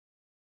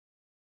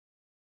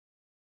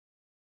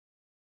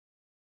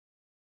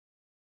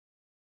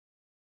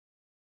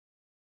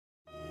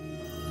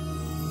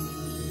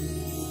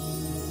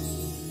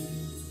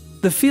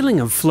The feeling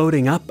of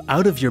floating up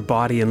out of your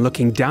body and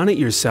looking down at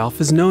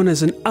yourself is known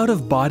as an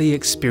out-of-body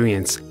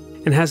experience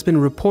and has been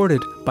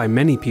reported by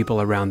many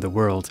people around the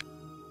world.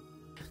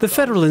 The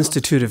Federal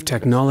Institute of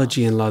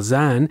Technology in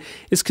Lausanne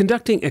is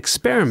conducting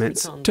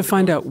experiments to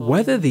find out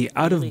whether the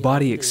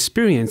out-of-body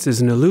experience is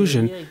an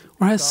illusion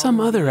or has some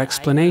other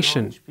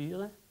explanation.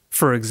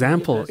 For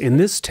example, in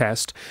this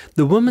test,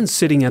 the woman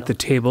sitting at the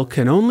table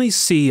can only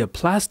see a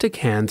plastic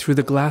hand through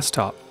the glass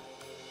top.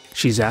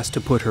 She's asked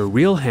to put her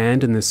real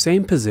hand in the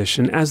same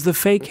position as the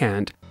fake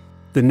hand.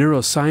 The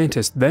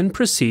neuroscientist then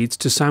proceeds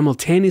to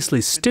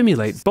simultaneously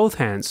stimulate both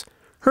hands,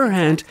 her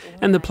hand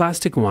and the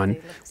plastic one,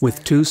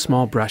 with 2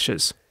 small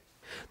brushes.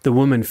 The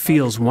woman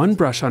feels one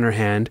brush on her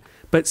hand,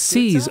 but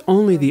sees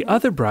only the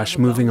other brush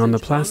moving on the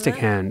plastic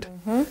hand.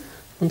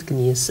 Und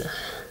genießen.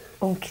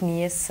 Und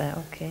genießen,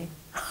 okay.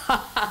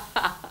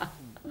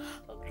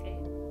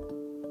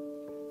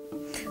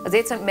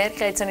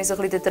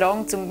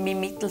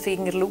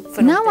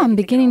 Now I'm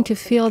beginning to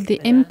feel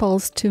the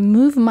impulse to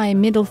move my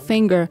middle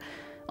finger,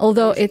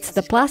 although it's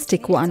the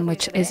plastic one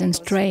which isn't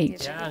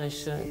straight.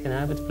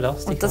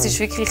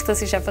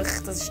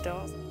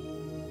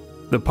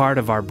 The part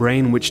of our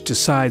brain which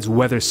decides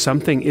whether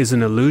something is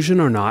an illusion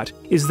or not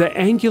is the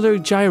angular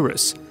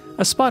gyrus,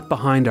 a spot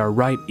behind our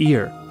right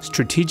ear,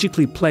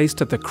 strategically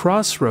placed at the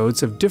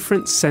crossroads of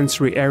different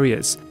sensory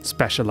areas,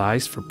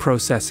 specialized for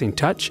processing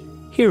touch,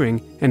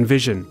 hearing and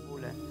vision.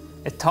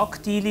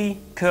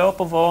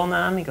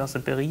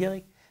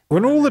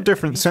 When all the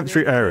different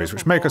sensory areas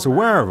which make us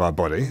aware of our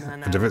body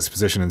and of its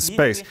position in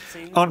space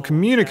aren't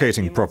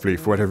communicating properly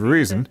for whatever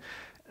reason,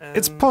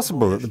 it's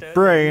possible that the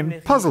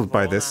brain, puzzled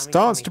by this,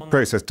 starts to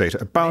process data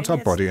about our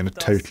body in a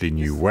totally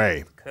new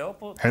way.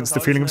 Hence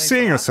the feeling of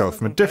seeing yourself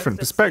from a different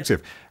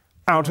perspective,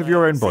 out of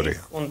your own body.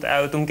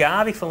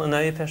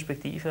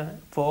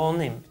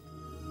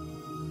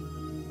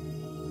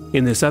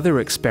 In this other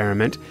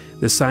experiment,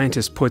 the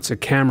scientist puts a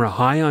camera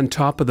high on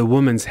top of the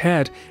woman's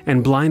head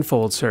and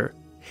blindfolds her.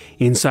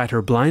 Inside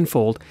her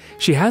blindfold,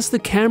 she has the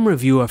camera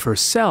view of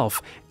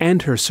herself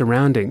and her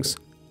surroundings.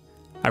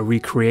 A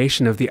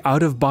recreation of the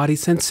out-of-body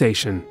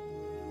sensation.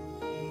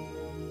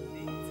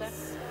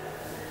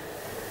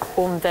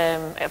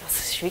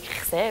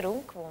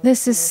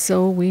 This is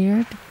so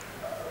weird.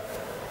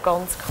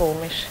 Ganz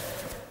komisch.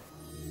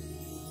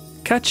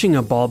 Catching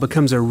a ball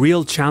becomes a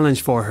real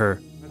challenge for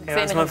her.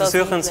 Als wir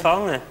versuchen zu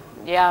fangen.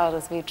 Ja,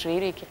 das wird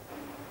schwierig.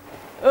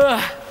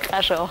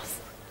 Keine Chance.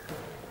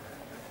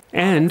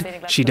 And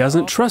she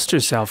doesn't trust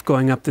herself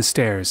going up the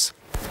stairs.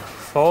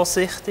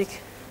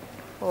 Vorsichtig.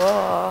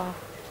 Wow.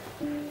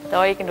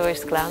 Da irgendwo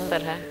ist das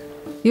Geländer.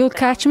 You'll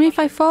catch me if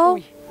I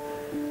fall?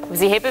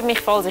 Sie heben mich,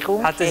 falls ich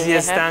umgehe. Hatten Sie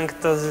jetzt gedacht,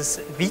 dass es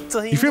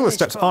weiterhin... You feel the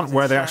steps aren't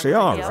where they actually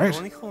are, right?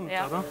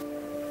 Ja.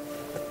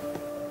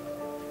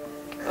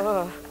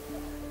 Oh.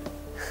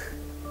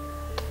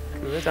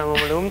 Gut, dann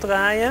mal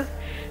umdrehen.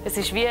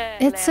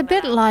 It's a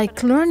bit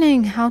like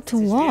learning how to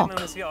walk.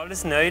 Man muss wie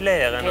alles neu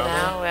lernen.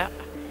 Genau, ja.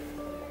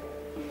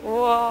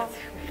 Wow.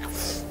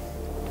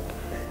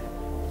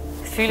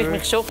 Jetzt fühle ich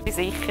mich schon ein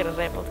bisschen sicherer.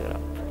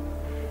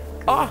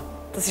 Ah,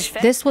 das ist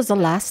fest. This was the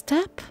last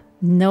step?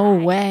 No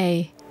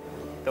way.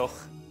 Doch.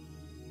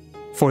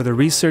 For the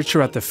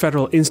researcher at the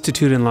Federal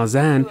Institute in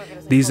Lausanne,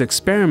 these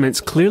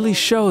experiments clearly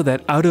show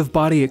that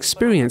out-of-body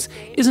experience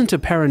isn't a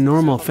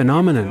paranormal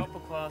phenomenon,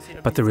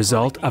 but the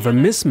result of a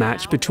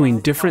mismatch between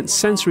different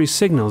sensory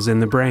signals in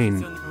the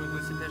brain.